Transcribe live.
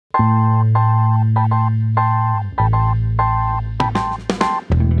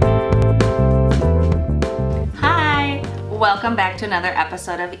Hi, welcome back to another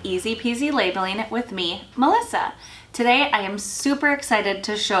episode of Easy Peasy Labeling with me, Melissa. Today I am super excited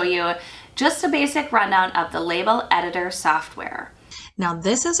to show you just a basic rundown of the label editor software. Now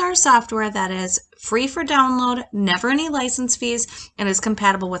this is our software that is free for download, never any license fees, and is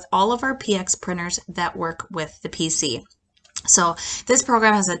compatible with all of our PX printers that work with the PC. So this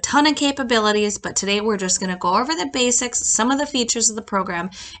program has a ton of capabilities, but today we're just going to go over the basics, some of the features of the program,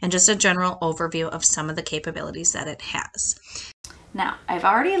 and just a general overview of some of the capabilities that it has. Now, I've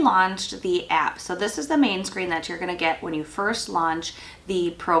already launched the app, so this is the main screen that you're going to get when you first launch the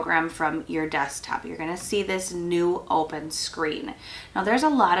program from your desktop. You're going to see this new open screen. Now, there's a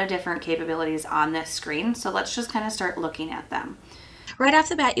lot of different capabilities on this screen, so let's just kind of start looking at them. Right off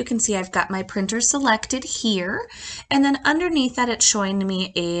the bat, you can see I've got my printer selected here, and then underneath that it's showing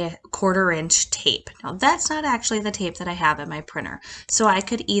me a 1/4 inch tape. Now that's not actually the tape that I have in my printer, so I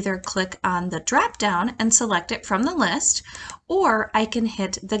could either click on the drop down and select it from the list, or I can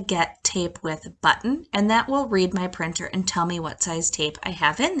hit the Get Tape With button, and that will read my printer and tell me what size tape I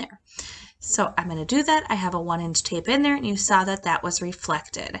have in there. So I'm going to do that. I have a 1-inch tape in there, and you saw that that was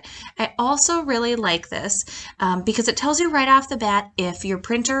reflected. I also really like this because it tells you right off the bat if your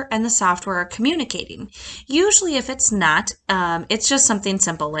printer and the software are communicating. Usually if it's not, it's just something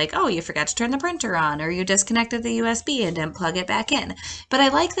simple like, oh, you forgot to turn the printer on, or you disconnected the USB and didn't plug it back in. But I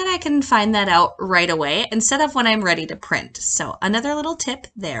like that I can find that out right away instead of when I'm ready to print. So another little tip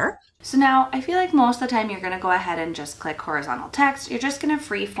there. So now I feel like most of the time you're going to go ahead and just click horizontal text. You're just going to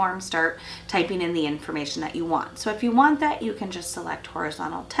freeform start typing in the information that you want. So if you want that, you can just select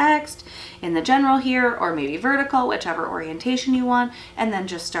horizontal text in the general here, or maybe vertical, whichever orientation you want, and then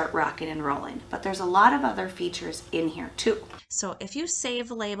just start rocking and rolling. But there's a lot of other features in here too. So if you save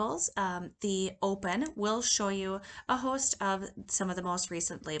labels, the open will show you a host of some of the most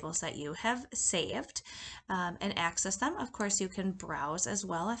recent labels that you have saved and access them. Of course, you can browse as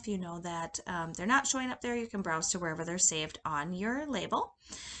well. If you know that they're not showing up there, you can browse to wherever they're saved on your label.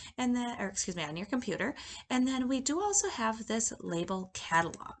 And then, or excuse me, on your computer. And then we do also have this label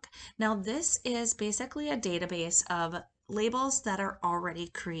catalog. Now this is basically a database of labels that are already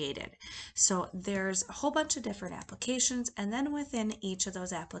created. So there's a whole bunch of different applications, and then within each of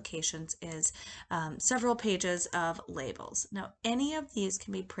those applications is several pages of labels. Now any of these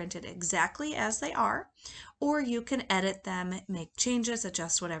can be printed exactly as they are, or you can edit them, make changes,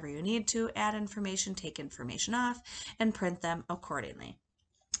 adjust whatever you need to, add information, take information off, and print them accordingly.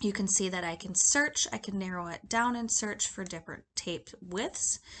 You can see that I can search, I can narrow it down and search for different tape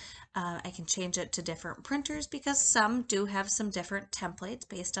widths. I can change it to different printers because some do have some different templates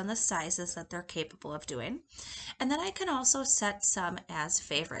based on the sizes that they're capable of doing. And then I can also set some as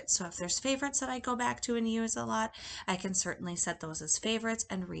favorites. So if there's favorites that I go back to and use a lot, I can certainly set those as favorites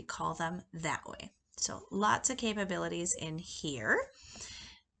and recall them that way. So lots of capabilities in here.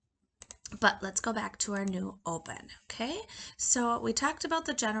 But let's go back to our new open, okay? So we talked about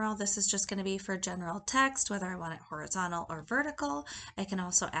the general. This is just going to be for general text, whether I want it horizontal or vertical. I can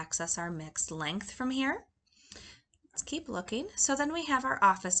also access our mixed length from here. Let's keep looking. So then we have our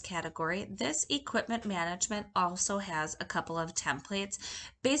office category. This equipment management also has a couple of templates,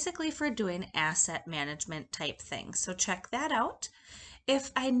 basically for doing asset management type things. So check that out.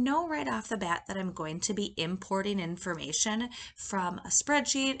 If I know right off the bat that I'm going to be importing information from a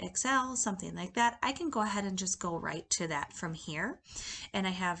spreadsheet, Excel, something like that, I can go ahead and just go right to that from here. And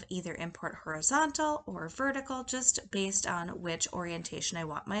I have either import horizontal or vertical, just based on which orientation I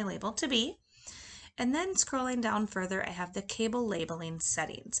want my label to be. And then scrolling down further, I have the cable labeling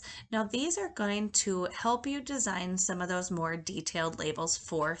settings. Now these are going to help you design some of those more detailed labels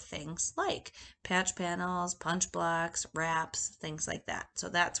for things like patch panels, punch blocks, wraps, things like that. So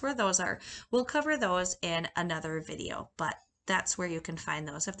that's where those are. We'll cover those in another video, but that's where you can find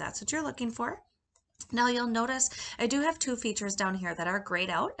those if that's what you're looking for. Now you'll notice I do have two features down here that are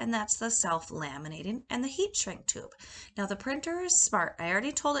grayed out, and that's the self-laminating and the heat shrink tube. Now the printer is smart. I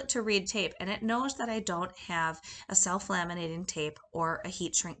already told it to read tape, and it knows that I don't have a self-laminating tape or a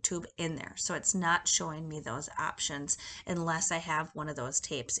heat shrink tube in there. So it's not showing me those options unless I have one of those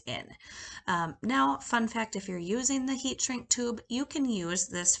tapes in. Now, fun fact, if you're using the heat shrink tube, you can use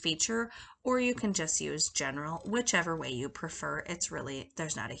this feature, or you can just use general, whichever way you prefer. It's really,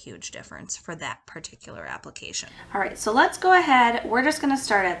 there's not a huge difference for that particular application. All right, so let's go ahead. We're just going to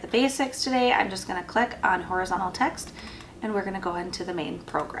start at the basics today. I'm just going to click on horizontal text, and we're going to go into the main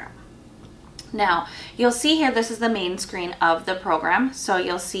program. Now, you'll see here, this is the main screen of the program. So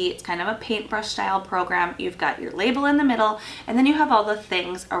you'll see it's kind of a paintbrush style program. You've got your label in the middle, and then you have all the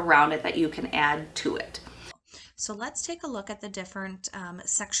things around it that you can add to it. So let's take a look at the different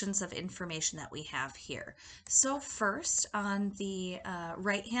sections of information that we have here. So first, on the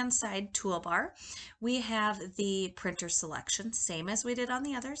right-hand side toolbar, we have the printer selection, same as we did on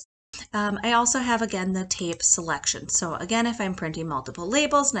the others. I also have, again, the tape selection. So again, if I'm printing multiple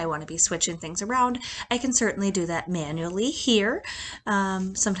labels and I want to be switching things around, I can certainly do that manually here.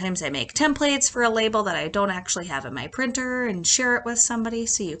 Sometimes I make templates for a label that I don't actually have in my printer and share it with somebody,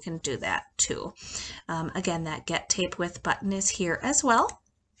 so you can do that too. Again, that Get Tape With button is here as well.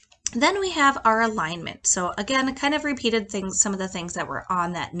 Then we have our alignment. So again, kind of repeated things, some of the things that were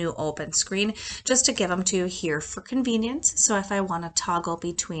on that new open screen, just to give them to you here for convenience. So if I want to toggle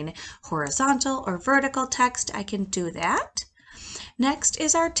between horizontal or vertical text, I can do that. Next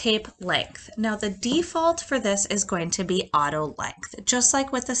is our tape length. Now the default for this is going to be auto length, just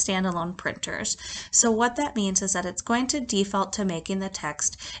like with the standalone printers. So what that means is that it's going to default to making the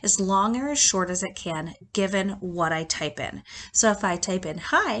text as long or as short as it can, given what I type in. So if I type in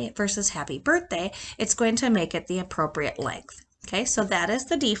hi versus happy birthday, it's going to make it the appropriate length. Okay, so that is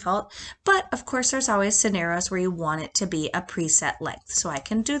the default, but of course there's always scenarios where you want it to be a preset length. So I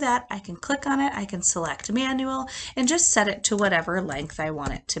can do that, I can click on it, I can select manual and just set it to whatever length I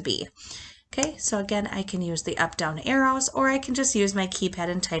want it to be. Okay, so again, I can use the up down arrows, or I can just use my keypad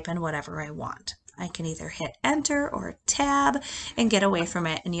and type in whatever I want. I can either hit enter or tab and get away from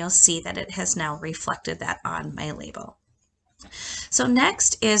it, and you'll see that it has now reflected that on my label. So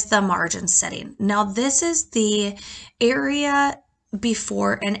next is the margin setting. Now this is the area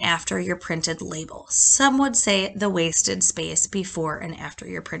before and after your printed label. Some would say the wasted space before and after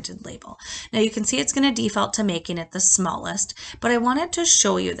your printed label. Now you can see it's going to default to making it the smallest, but I wanted to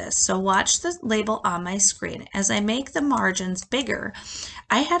show you this. So watch the label on my screen. As I make the margins bigger,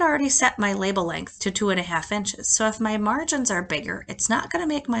 I had already set my label length to 2.5 inches. So if my margins are bigger, it's not going to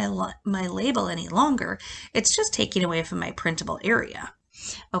make my label any longer. It's just taking away from my printable area.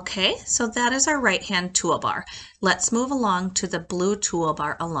 Okay, so that is our right-hand toolbar. Let's move along to the blue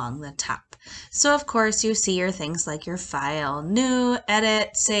toolbar along the top. So of course you see your things like your file, new,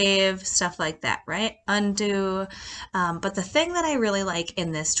 edit, save, stuff like that, right? Undo. But the thing that I really like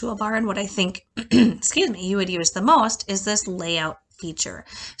in this toolbar, and what I think, excuse me, you would use the most, is this layout feature.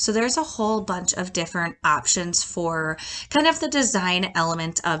 So there's a whole bunch of different options for kind of the design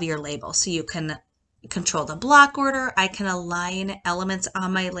element of your label. So you can control the block order. I can align elements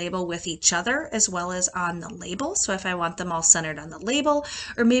on my label with each other as well as on the label. So if I want them all centered on the label,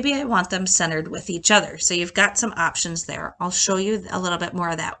 or maybe I want them centered with each other. So you've got some options there. I'll show you a little bit more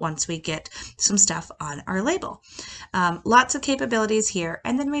of that once we get some stuff on our label. Lots of capabilities here.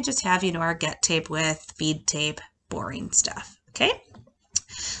 And then we just have, our Get Tape With, Feed Tape, boring stuff. Okay.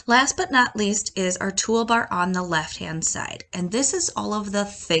 Last but not least is our toolbar on the left-hand side. And this is all of the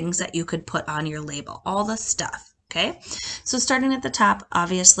things that you could put on your label, all the stuff. Okay, so starting at the top,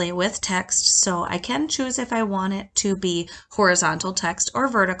 obviously with text, so I can choose if I want it to be horizontal text or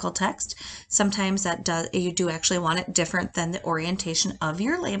vertical text. Sometimes you do actually want it different than the orientation of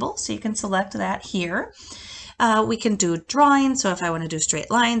your label, so you can select that here. We can do drawing, so if I want to do straight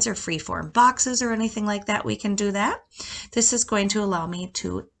lines or freeform boxes or anything like that, we can do that. This is going to allow me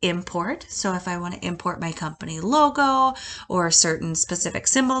to import, so if I want to import my company logo or certain specific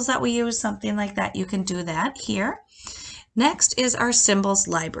symbols that we use, something like that, you can do that here. Next is our symbols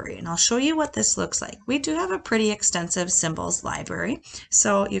library, and I'll show you what this looks like. We do have a pretty extensive symbols library,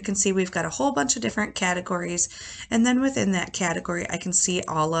 so you can see we've got a whole bunch of different categories, and then within that category I can see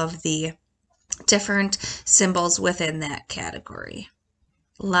all of the different symbols within that category.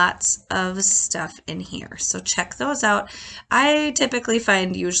 Lots of stuff in here, so check those out. I typically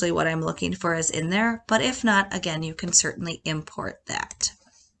find usually what I'm looking for is in there, but if not, again, you can certainly import that.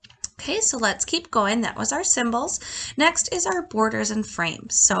 Okay, so let's keep going. That was our symbols. Next is our borders and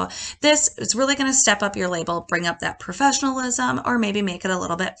frames. So this is really going to step up your label, bring up that professionalism, or maybe make it a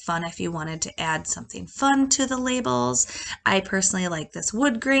little bit fun if you wanted to add something fun to the labels. I personally like this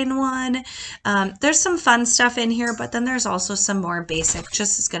wood grain one. There's some fun stuff in here, but then there's also some more basic,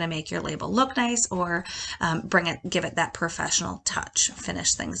 just is going to make your label look nice or give it that professional touch,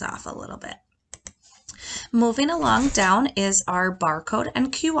 finish things off a little bit. Moving along down is our barcode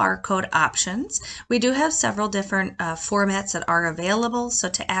and QR code options. We do have several different formats that are available, so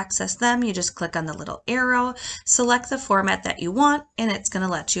to access them, you just click on the little arrow, select the format that you want, and it's going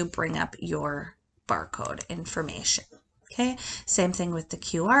to let you bring up your barcode information. Okay, same thing with the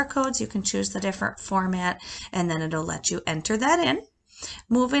QR codes. You can choose the different format, and then it'll let you enter that in.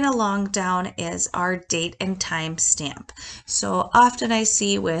 Moving along down is our date and time stamp. So often I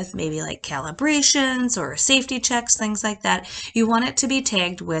see with maybe like calibrations or safety checks, things like that, you want it to be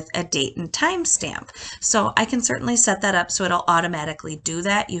tagged with a date and time stamp. So I can certainly set that up so it'll automatically do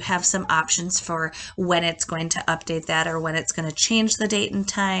that. You have some options for when it's going to update that or when it's going to change the date and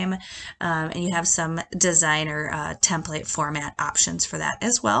time. And you have some designer template format options for that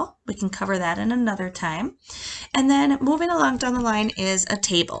as well. We can cover that in another time. And then moving along down the line is a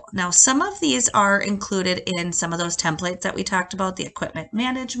table. Now, some of these are included in some of those templates that we talked about, the equipment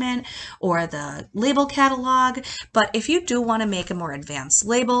management or the label catalog. But if you do want to make a more advanced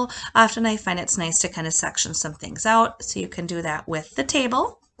label, often I find it's nice to kind of section some things out. So you can do that with the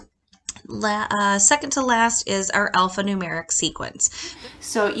table. Second to last is our alphanumeric sequence.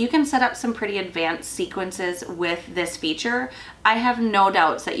 So you can set up some pretty advanced sequences with this feature. I have no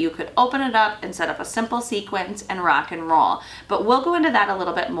doubts that you could open it up and set up a simple sequence and rock and roll. But we'll go into that a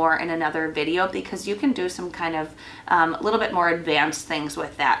little bit more in another video because you can do some kind of a little bit more advanced things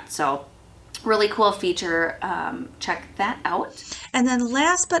with that. So really cool feature. Check that out. And then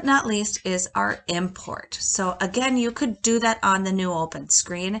last but not least is our import. So again, you could do that on the new open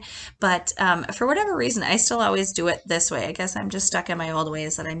screen, but for whatever reason, I still always do it this way. I guess I'm just stuck in my old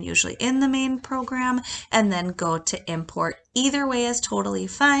ways that I'm usually in the main program and then go to import. Either way is totally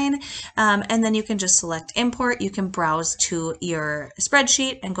fine. And then you can just select import. You can browse to your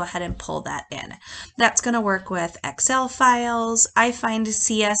spreadsheet and go ahead and pull that in. That's going to work with Excel files. I find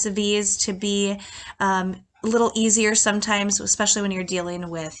CSVs to be a little easier sometimes, especially when you're dealing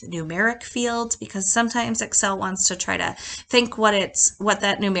with numeric fields, because sometimes Excel wants to try to think what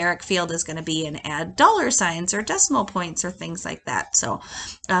that numeric field is going to be and add dollar signs or decimal points or things like that. So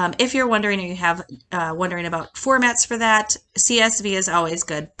if you're wondering or you have wondering about formats for that, CSV is always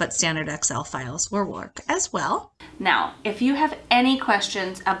good, but standard Excel files will work as well. Now, if you have any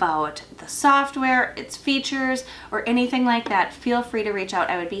questions about the software, its features, or anything like that, feel free to reach out.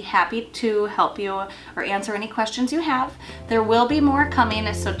 I would be happy to help you or answer any questions you have. There will be more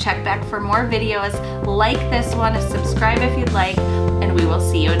coming, so check back for more videos like this one, subscribe if you'd like, and we will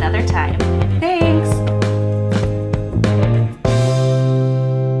see you another time. Thanks!